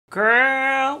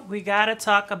Girl, we gotta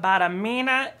talk about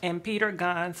Amina and Peter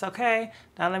Gunz, okay?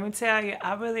 Now let me tell you,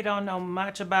 I really don't know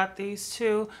much about these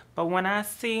two, but when I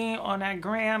see on that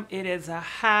gram, it is a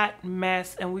hot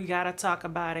mess and we gotta talk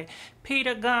about it.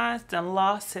 Peter Gunz done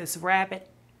lost his rabbit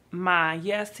mind.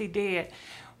 Yes, he did.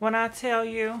 When I tell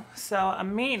you, so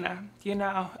Amina,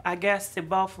 I guess they're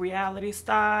both reality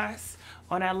stars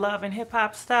on that love and hip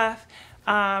hop stuff.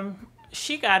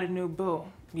 She got a new boo.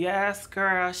 Yes,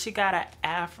 girl, she got an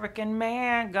African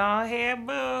man. Go ahead,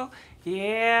 boo.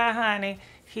 Yeah, honey.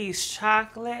 He's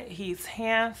chocolate, he's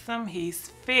handsome, he's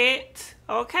fit,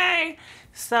 okay?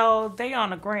 So they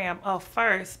on the gram. Oh,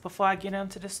 first, before I get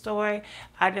into the story,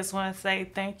 I just want to say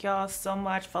thank y'all so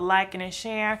much for liking and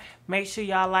sharing. Make sure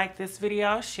y'all like this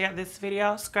video, share this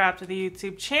video, subscribe to the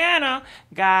YouTube channel,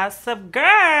 Gossip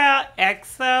Girl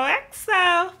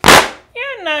XOXO.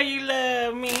 You know you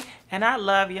love me. And I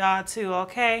love y'all too,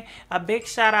 okay? A big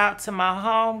shout out to my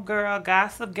homegirl,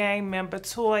 Gossip Gang member,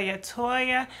 Toya.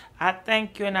 Toya, I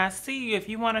thank you and I see you. If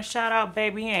you want a shout out,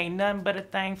 baby, ain't nothing but a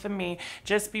thing for me.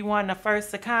 Just be one of the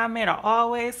first to comment or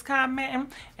always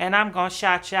commenting, and I'm going to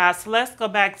shout you out. So let's go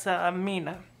back to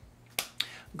Amina.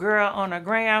 Girl on the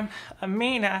gram,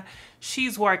 Amina,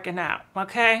 she's working out,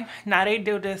 okay? Now they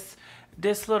do this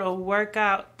little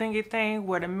workout thingy thing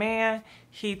where the man,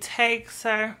 he takes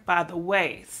her by the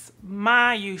waist.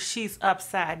 Mind you, she's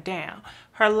upside down.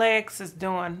 Her legs is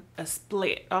doing a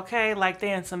split, okay? Like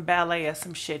they're in some ballet or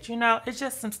some shit. It's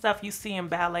just some stuff you see in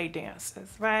ballet dances,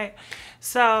 right?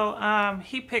 So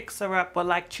he picks her up with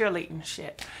like cheerleading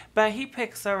shit. But he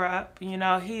picks her up,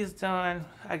 he's doing,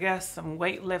 I guess, some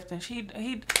weightlifting.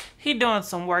 He doing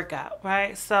some workout,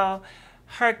 right? So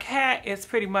her cat is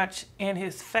pretty much in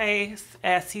his face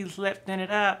as he's lifting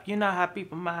it up. You know how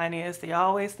people mind is. They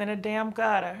always in a damn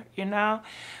gutter,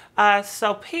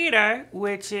 So Peter,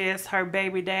 which is her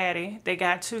baby daddy, they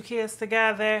got 2 kids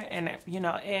together and,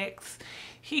 ex,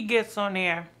 he gets on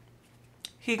there.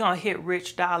 He gonna hit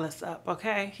Rich Dollars up,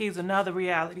 okay? He's another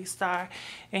reality star.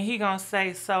 And he gonna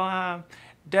say, so,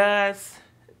 does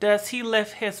he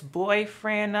lift his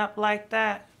boyfriend up like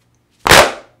that?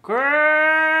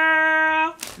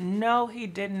 Girl, no, he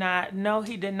did not. No,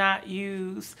 he did not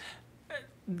use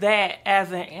that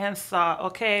as an insult,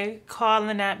 okay?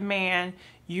 Calling that man,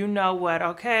 you know what,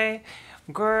 okay?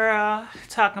 Girl,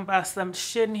 talking about some,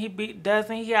 doesn't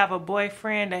he have a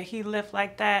boyfriend that he lift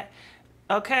like that,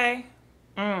 okay?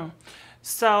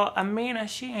 So Amina,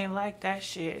 she ain't like that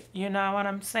shit. You know what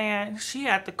I'm saying? She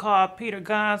had to call Peter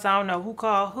Gunz. I don't know who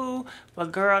called who,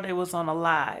 but girl, they was on a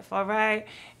live, all right?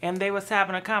 And they was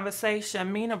having a conversation.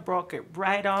 Amina broke it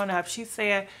right on up. She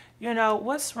said,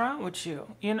 what's wrong with you?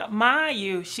 Mind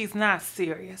you, she's not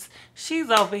serious. She's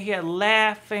over here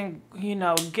laughing,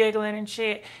 giggling and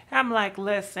shit. I'm like,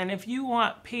 listen, if you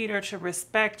want Peter to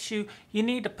respect you, you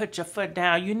need to put your foot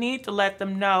down. You need to let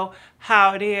them know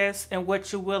how it is and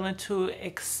what you're willing to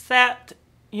accept.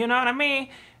 You know what I mean?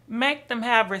 Make them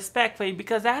have respect for you,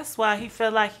 because that's why he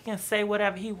feel like he can say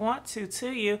whatever he wants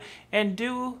to you and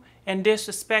do and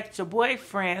disrespect your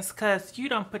boyfriends because you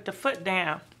don't put the foot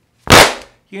down.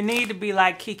 You need to be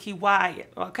like Kiki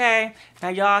Wyatt, okay? Now,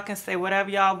 y'all can say whatever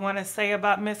y'all want to say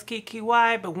about Miss Kiki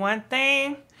Wyatt, but one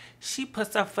thing, she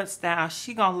puts her foot down.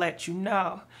 She gonna let you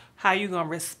know how you gonna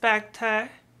respect her,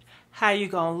 how you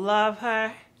gonna love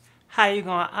her, how you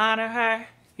gonna honor her,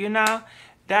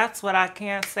 That's what I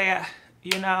can say,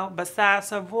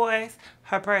 besides her voice,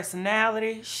 her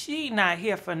personality, she not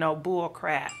here for no bull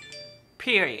crap,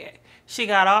 period. She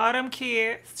got all them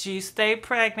kids, she stay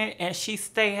pregnant, and she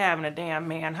stay having a damn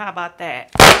man. How about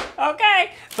that?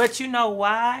 Okay? But you know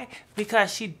why?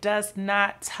 Because she does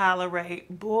not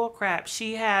tolerate bullcrap.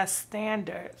 She has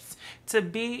standards. To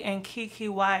be in Kiki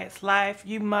Wyatt's life,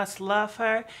 you must love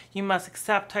her, you must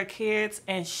accept her kids,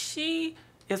 and she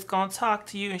is going to talk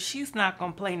to you, and she's not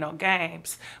going to play no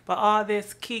games. But all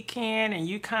this kikiing and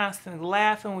you constantly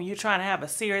laughing when you're trying to have a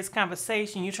serious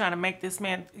conversation, you're trying to make this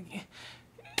man...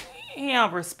 He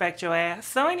don't respect your ass.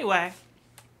 So anyway,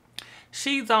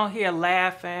 she's on here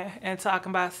laughing and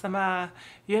talking about some,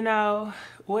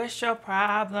 what's your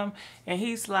problem? And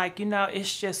he's like,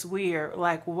 it's just weird.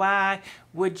 Like, why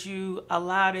would you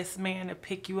allow this man to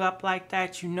pick you up like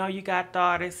that? You got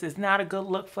daughters. It's not a good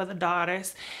look for the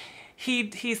daughters.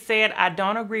 He said, I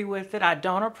don't agree with it. I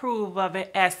don't approve of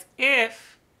it, as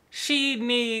if she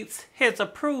needs his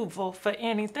approval for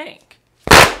anything.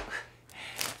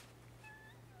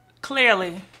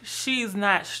 Clearly, she doesn't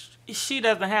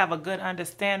have a good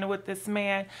understanding with this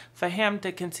man for him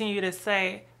to continue to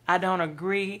say, I don't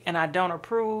agree and I don't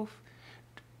approve.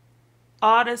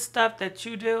 all this stuff that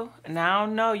you do, and I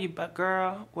don't know you, but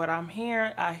girl, what I'm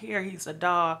hearing, I hear he's a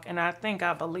dog, and I think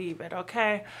I believe it,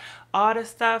 okay? All the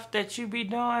stuff that you be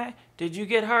doing, did you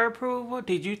get her approval?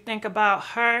 Did you think about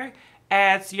her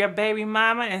as your baby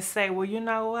mama and say, well, you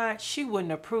know what? She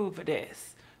wouldn't approve of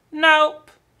this.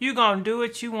 Nope. You gonna do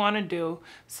what you want to do.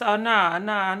 So,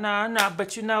 no.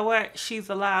 But you know what? She's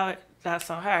allowed. That's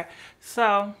on her.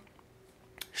 So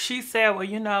she said, well,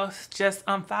 you know, just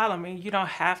unfollow me. You don't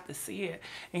have to see it.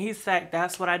 And he said,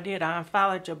 that's what I did. I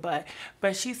unfollowed you. But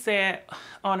she said,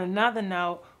 on another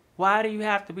note, why do you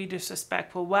have to be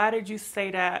disrespectful? Why did you say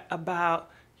that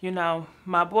about, you know,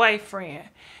 my boyfriend?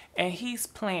 And he's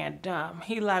playing dumb.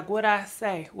 He like, what I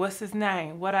say? What's his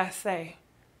name? What I say?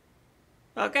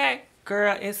 Okay.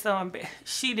 Girl, it's so embarrassing.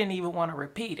 She didn't even want to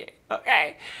repeat it,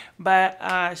 okay?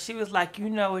 But she was like, you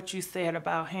know what you said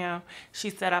about him. She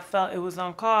said, I felt it was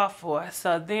uncalled for.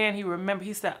 So then he remembered,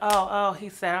 he said, oh, he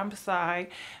said, I'm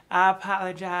sorry. I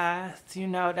apologize. You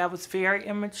know, that was very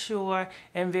immature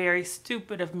and very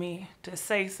stupid of me to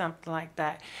say something like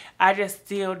that. I just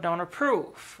still don't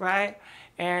approve, right?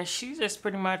 And she just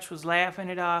pretty much was laughing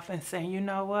it off and saying, you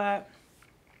know what?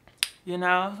 You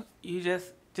know, you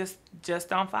just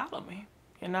don't follow me,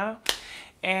 you know?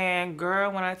 And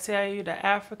girl, when I tell you the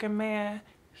African man,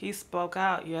 he spoke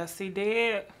out. Yes, he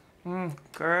did.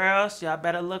 Girls, y'all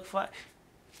better look for,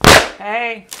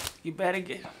 hey, you better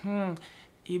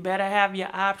you better have your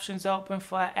options open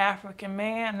for an African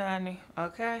man, honey,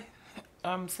 okay?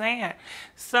 I'm saying.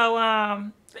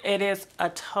 So, it is a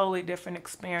totally different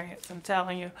experience, I'm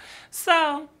telling you.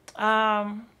 So,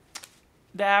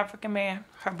 the African man,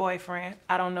 her boyfriend,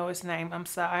 I don't know his name, I'm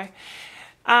sorry.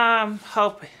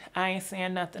 Hope I ain't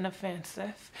saying nothing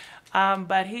offensive.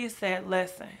 But he said,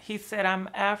 listen, he said, I'm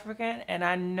African and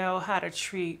I know how to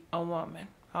treat a woman,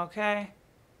 okay?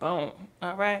 Boom,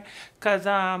 all right?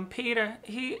 Because Peter,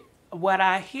 what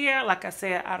I hear, like I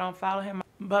said, I don't follow him.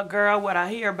 But girl, what I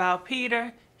hear about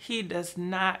Peter, he does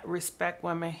not respect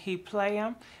women. He play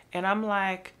them. And I'm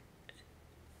like,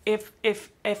 if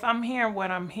I'm hearing what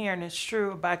I'm hearing is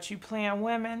true about you playing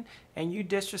women and you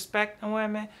disrespecting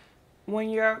women, when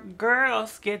your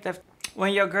girls get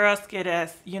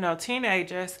as, you know,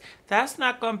 teenagers, that's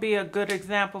not going to be a good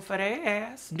example for their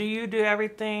ass. Do you do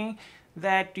everything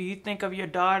do you think of your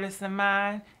daughters in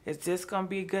mind? Is this going to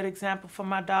be a good example for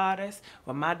my daughters?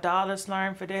 Will my daughters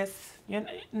learn for this? You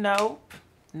know,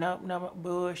 nope, no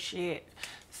bullshit.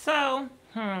 So,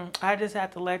 I just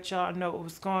have to let y'all know what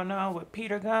was going on with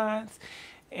Peter Gunz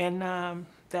and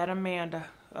that Amanda.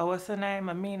 Oh, what's her name?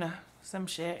 Amina. Some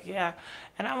shit, yeah.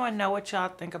 And I want to know what y'all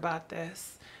think about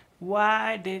this.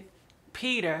 Why did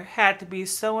Peter had to be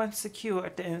so insecure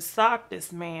to insult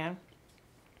this man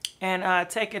and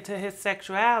take it to his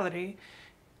sexuality?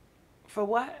 For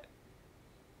what?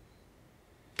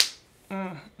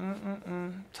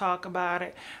 Talk about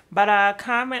it. But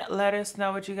comment, let us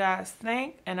know what you guys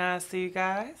think, and I'll see you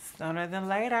guys sooner than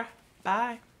later.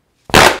 Bye.